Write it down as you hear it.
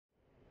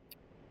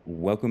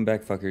Welcome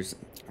back, fuckers.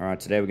 Alright,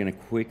 today we're going to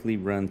quickly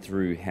run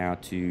through how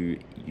to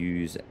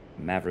use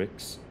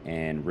Mavericks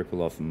and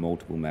ripple off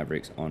multiple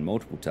Mavericks on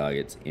multiple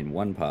targets in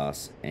one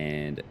pass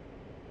and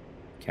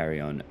carry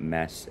on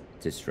mass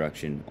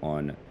destruction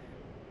on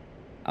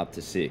up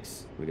to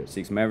 6. We've got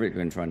 6 Mavericks. We're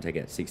going to try and take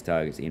out 6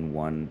 targets in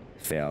one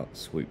foul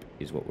swoop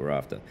is what we're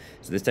after.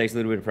 So this takes a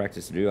little bit of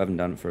practice to do. I haven't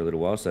done it for a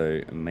little while,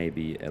 so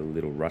maybe a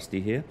little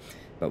rusty here.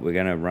 But we're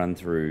going to run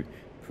through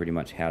pretty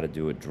much how to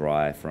do it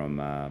dry from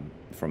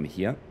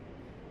here,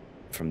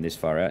 from this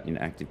far out in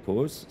active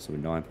pause. So we're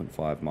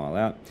 9.5 mile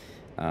out.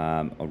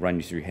 I'll run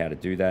you through how to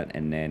do that,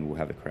 and then we'll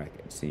have a crack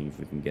at seeing if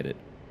we can get it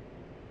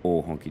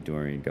all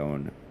honky-dory and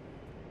going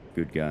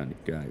good gun,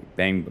 go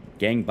bang,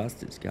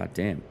 gangbusters,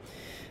 goddamn.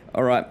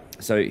 All right,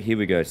 so here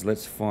we go. So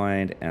let's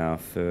find our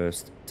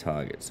first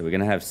target. So we're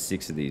gonna have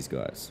 6 of these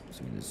guys. So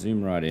I'm gonna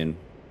zoom right in,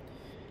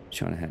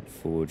 trying to head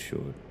forward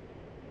short.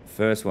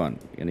 First one,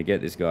 we're gonna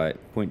get this guy,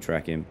 point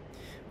track him.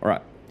 All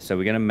right, so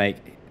we're gonna make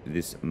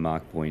this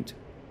mark point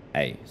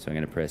A. So I'm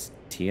gonna press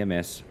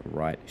TMS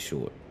right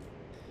short.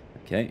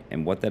 Okay,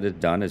 and what that has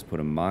done is put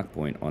a mark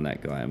point on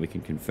that guy, and we can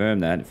confirm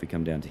that if we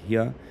come down to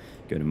here,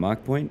 go to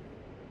mark point,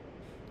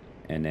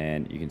 and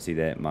then you can see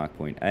there mark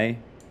point A,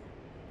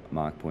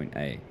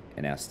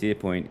 and our steer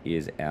point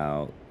is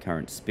our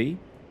current SPI,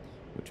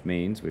 which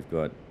means we've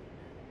got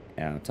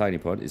our targeting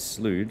pod is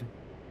slewed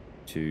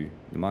to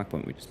the mark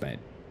point we just made.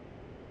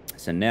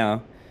 So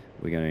now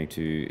we're going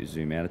to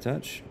zoom out a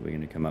touch. We're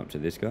going to come up to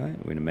this guy.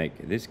 We're going to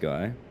make this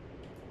guy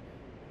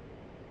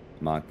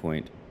mark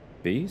point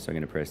B. So I'm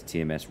going to press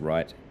TMS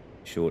right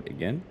short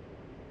again.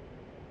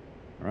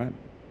 All right.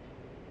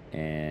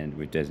 And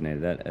we've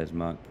designated that as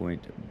mark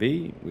point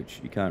B,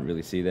 which you can't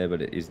really see there,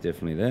 but it is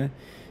definitely there.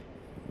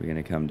 We're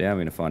going to come down.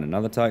 We're going to find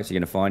another target. So you're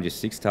going to find your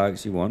 6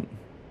 targets you want.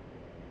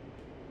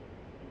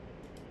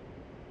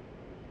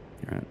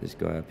 All right, this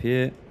guy up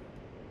here.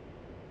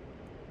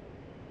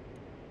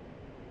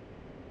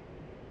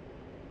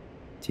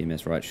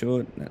 TMS right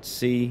short. That's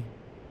C.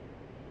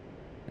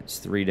 That's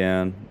 3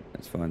 down.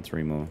 Let's find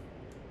 3 more.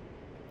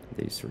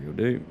 These 3 will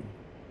do.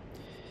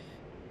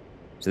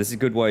 So this is a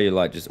good way you're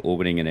like just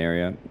orbiting an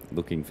area,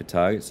 looking for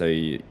targets. So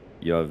you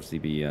obviously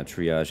be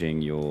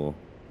triaging your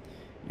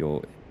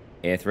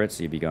air threats.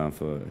 So you'd be going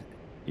for,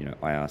 you know,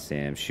 IR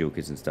SAM,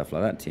 shieldkers and stuff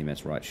like that.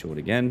 TMS right short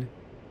again.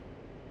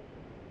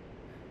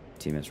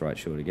 TMS right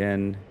short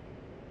again.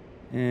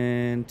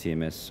 And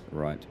TMS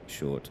right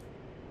short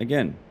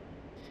again.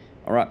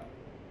 All right.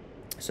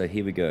 So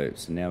here we go.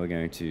 So now we're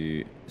going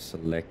to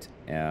select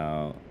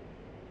our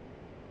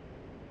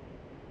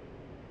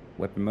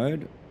weapon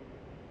mode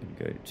and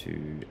go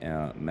to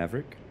our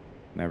Maverick.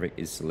 Maverick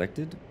is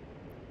selected.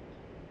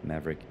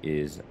 Maverick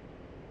is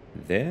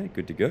there.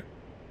 Good to go.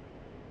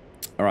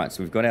 All right,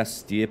 so we've got our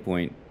steer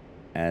point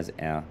as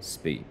our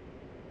SPI.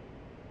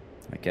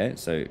 Okay,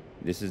 so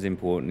this is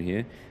important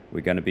here.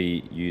 We're going to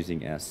be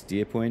using our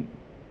steer point,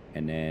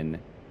 and then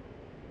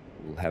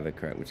we'll have a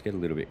crack. Let's get a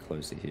little bit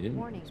closer here.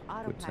 Warning,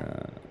 put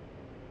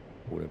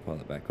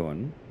autopilot back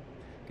on.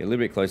 Get a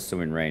little bit closer so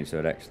we're in range, so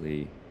it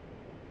actually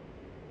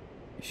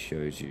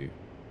shows you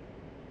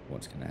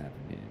what's going to happen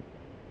here.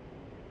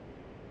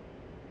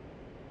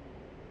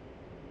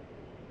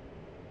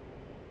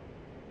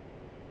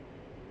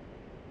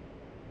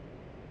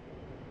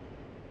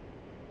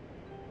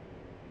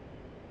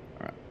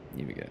 Alright,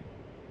 here we go.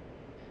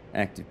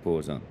 Active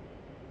pause on.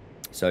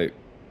 So,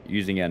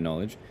 using our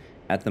knowledge,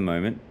 at the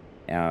moment,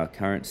 our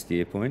current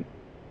steer point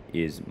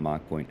is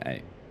mark point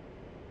A.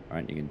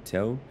 Alright, you can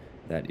tell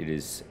that it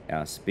is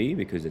our SPI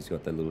because it's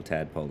got the little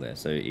tadpole there.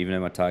 So even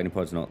though my targeting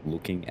pod's not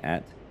looking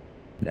at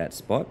that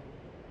spot,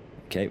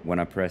 okay, when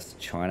I press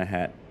China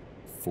hat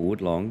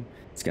forward long,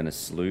 it's going to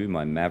slew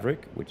my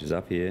Maverick, which is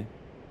up here,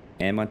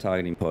 and my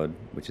targeting pod,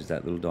 which is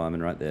that little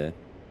diamond right there.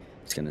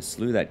 It's going to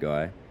slew that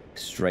guy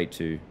straight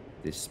to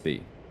this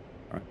SPI.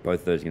 All right, both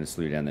of those are going to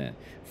slew down there.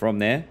 From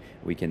there,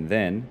 we can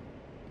then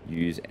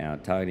use our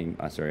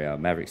our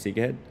Maverick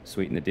seeker head,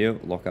 sweeten the deal,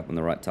 lock up on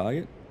the right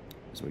target.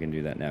 So we're going to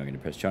do that now. We're going to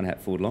press China hat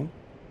forward long.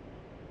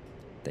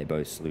 They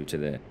both slew to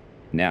there.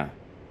 Now,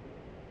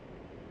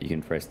 you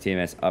can press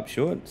TMS up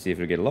short, see if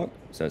it'll get a lock.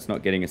 So it's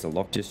not getting us a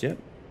lock just yet,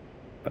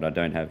 but I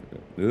don't have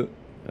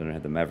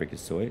the Maverick as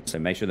soy. So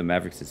make sure the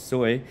Maverick's as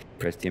soy.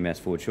 Press TMS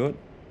forward short,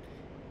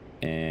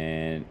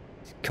 and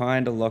it's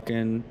kind of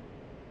locking,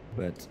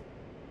 but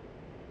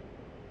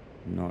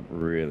not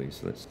really.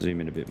 So let's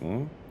zoom in a bit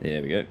more.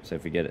 There we go. So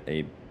if we get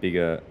a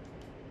bigger,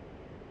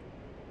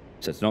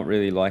 so it's not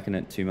really liking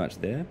it too much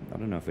there. I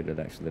don't know if it would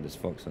actually let us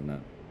fox on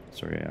that.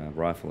 Sorry,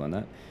 rifle on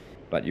that.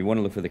 But you want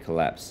to look for the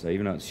collapse. So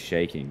even though it's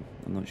shaking,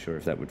 I'm not sure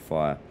if that would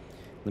fire.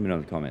 Let me know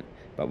in the comment.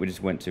 But we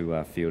just went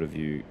to field of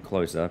view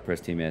closer,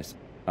 press TMS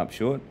up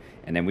short,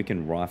 and then we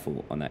can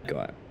rifle on that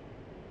guy.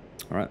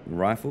 All right,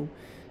 rifle.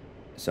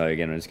 So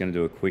again, I'm just going to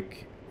do a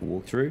quick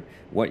walkthrough.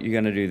 What you're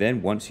going to do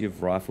then, once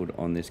you've rifled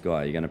on this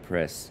guy, you're going to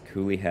press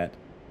coolie hat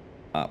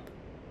up.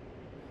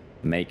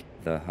 Make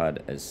the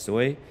HUD as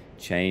soy.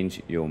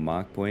 Change your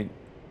mark point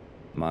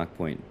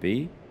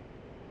B.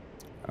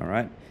 All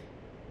right.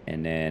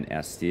 and then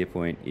our steer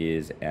point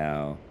is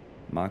our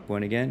mark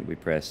point again. We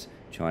press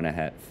China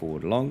hat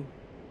forward long.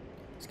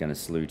 It's going to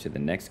slew to the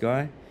next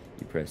guy.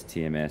 You press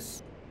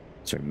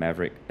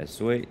Maverick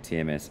Asoi,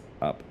 TMS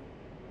up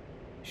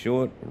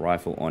short,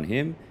 rifle on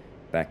him,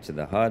 back to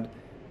the HUD,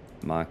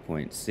 mark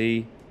point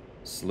C,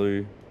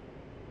 slew,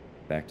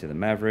 back to the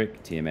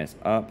Maverick, TMS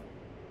up,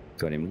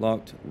 got him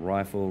locked,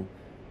 rifle,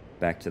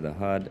 back to the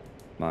HUD,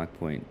 mark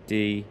point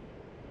D,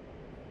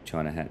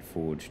 China hat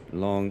forward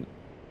long,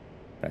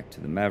 back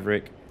to the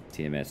Maverick,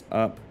 TMS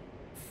up,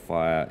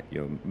 fire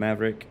your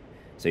Maverick.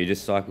 So you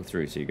just cycle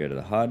through. So you go to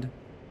the HUD.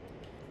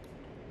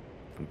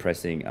 I'm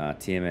pressing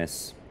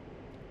TMS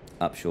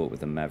up short with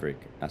the Maverick.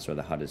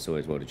 The HUD is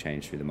as well to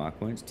change through the mark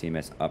points.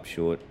 TMS up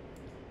short,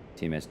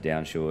 TMS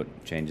down short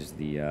changes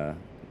the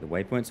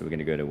waypoint. So we're going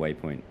to go to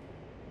waypoint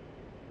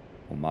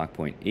or mark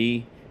point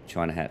E.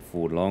 China hat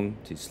forward long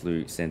to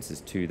slew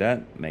sensors to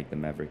that. Make the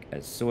Maverick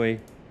as soy.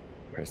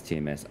 Press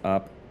TMS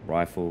up,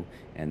 rifle,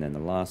 and then the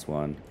last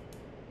one,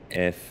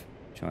 F,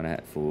 China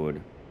hat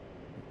forward.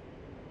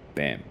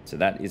 Bam. So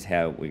that is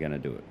how we're going to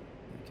do it.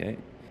 Okay.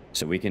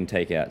 So we can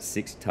take out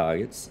 6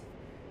 targets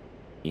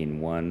in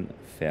one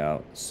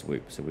foul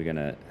swoop. So we're going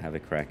to have a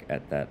crack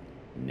at that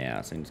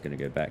now. So I'm just going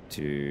to go back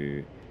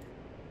to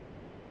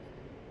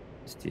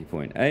steer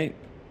point A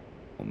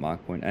or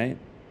mark point A.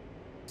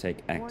 Take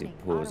active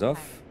pause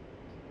off.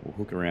 We'll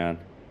hook around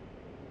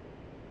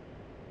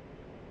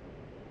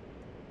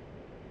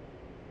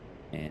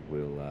and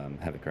we'll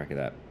have a crack at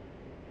that.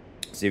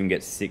 See if we can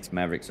get 6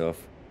 Mavericks off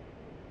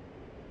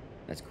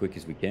as quick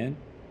as we can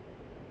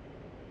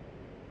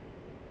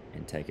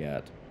and take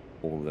out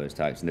all of those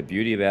targets. And the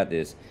beauty about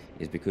this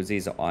is because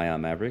these are IR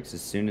Mavericks,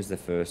 as soon as the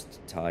first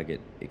target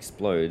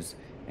explodes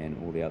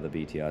and all the other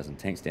BTRs and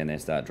tanks down there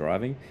start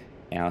driving,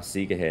 our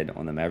Seeker head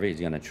on the Maverick is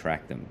going to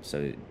track them.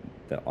 So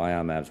the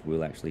IR Mavs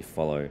will actually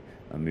follow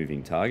a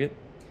moving target.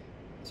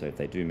 So if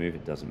they do move,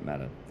 it doesn't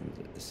matter.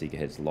 The Seeker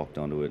head's locked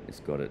onto it. It's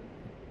got it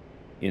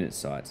in its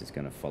sights. It's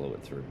going to follow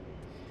it through.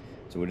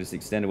 So we'll just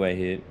extend away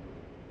here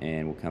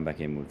and we'll come back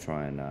in. We'll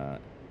try and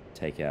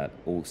take out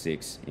all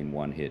 6 in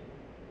one hit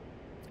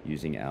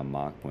using our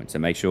mark point. So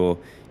make sure,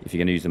 if you're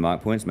going to use the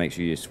mark points, make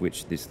sure you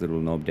switch this little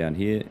knob down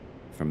here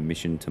from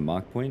mission to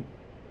mark point,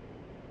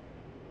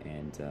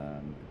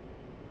 and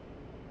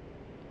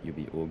you'll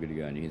be all good to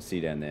go. And you can see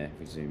down there, if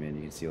we zoom in,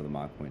 you can see all the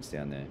mark points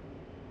down there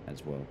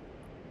as well.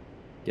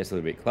 Gets a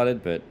little bit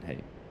cluttered, but hey.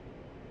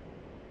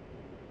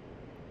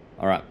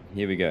 All right,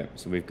 here we go.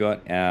 So we've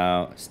got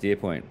our steer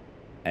point.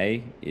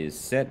 A is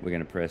set. We're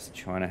going to press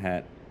China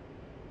hat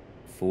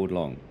forward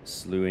long,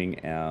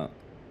 slewing our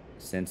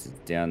sensors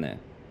down there.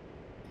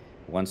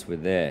 Once we're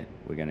there,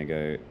 we're going to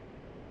go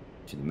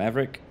to the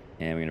Maverick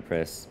and we're going to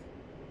press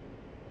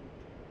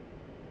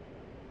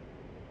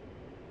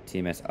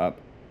TMS up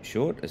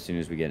short as soon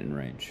as we get in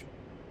range.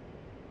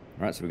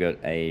 All right, so we've got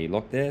a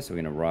lock there, so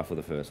we're going to rifle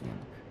the first one.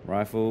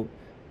 Rifle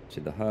to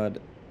the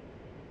HUD,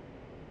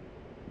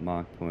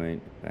 mark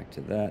point, back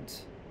to that.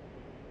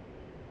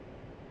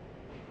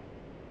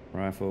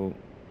 Rifle.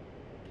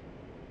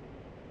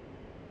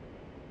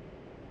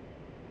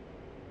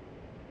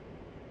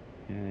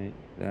 Okay,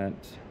 that.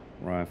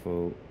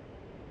 Rifle.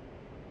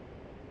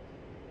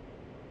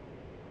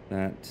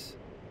 That.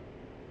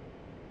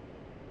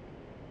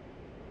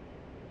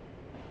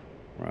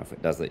 Rifle.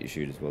 It does let you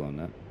shoot as well on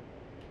that.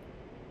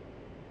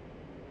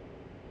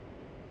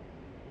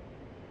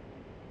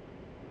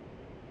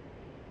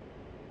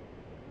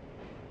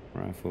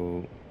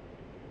 Rifle.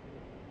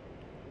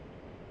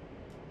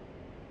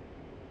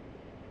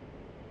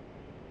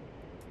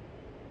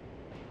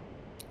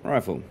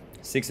 Rifle.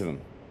 6 of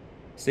them.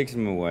 6 of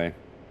them away.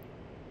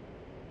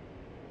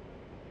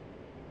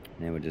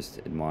 Now we'll just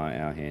admire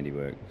our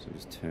handiwork. So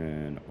just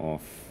turn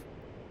off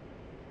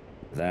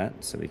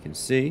that so we can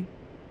see.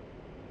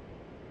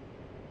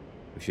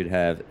 We should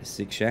have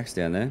 6 shacks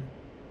down there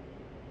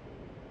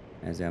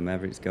as our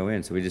Mavericks go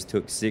in. So we just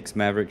took 6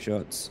 Maverick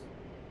shots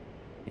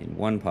in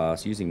one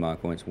pass using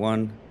mark points.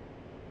 1,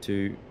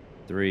 2,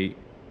 3,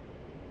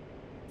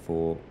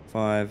 4,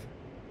 5,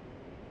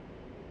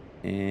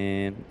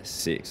 and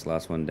 6.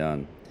 Last one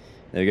done.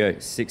 There we go.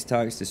 6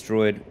 targets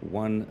destroyed,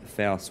 1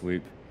 foul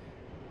swoop.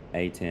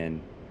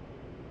 A-10.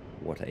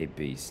 What a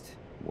beast.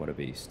 What a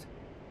beast.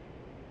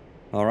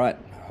 Alright,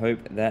 hope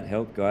that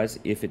helped, guys.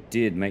 If it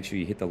did, make sure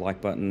you hit the like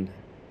button.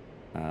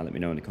 Let me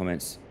know in the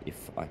comments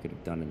if I could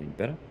have done anything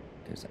better,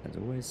 because as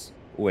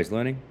always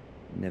learning,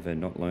 never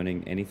not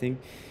learning anything.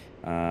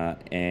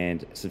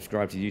 And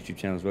subscribe to the YouTube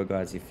channel as well,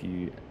 guys. If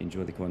you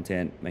enjoy the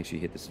content, make sure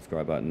you hit the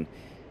subscribe button.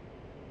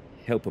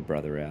 Help a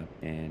brother out,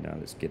 and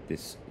let's get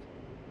this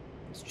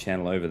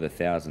channel over the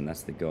 1,000.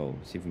 That's the goal.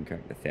 See if we can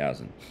crack the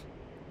 1,000.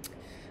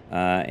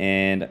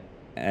 And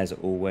as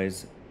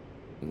always,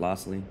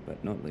 lastly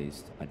but not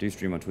least, I do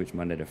stream on Twitch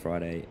Monday to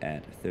Friday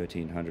at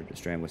 1300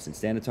 Australian Western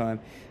Standard Time.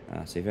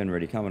 So if you haven't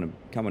already, come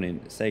on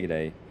in, say good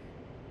day,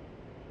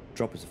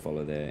 drop us a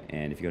follow there,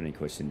 and if you've got any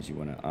questions you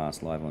want to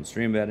ask live on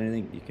stream about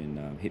anything, you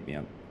can hit me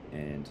up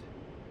and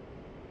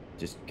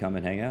just come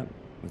and hang out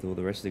with all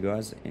the rest of the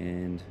guys,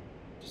 and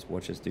just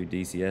watch us do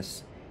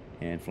DCS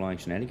and flying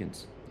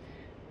shenanigans.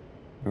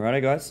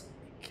 Alrighty guys,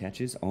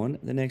 catch us on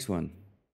the next one.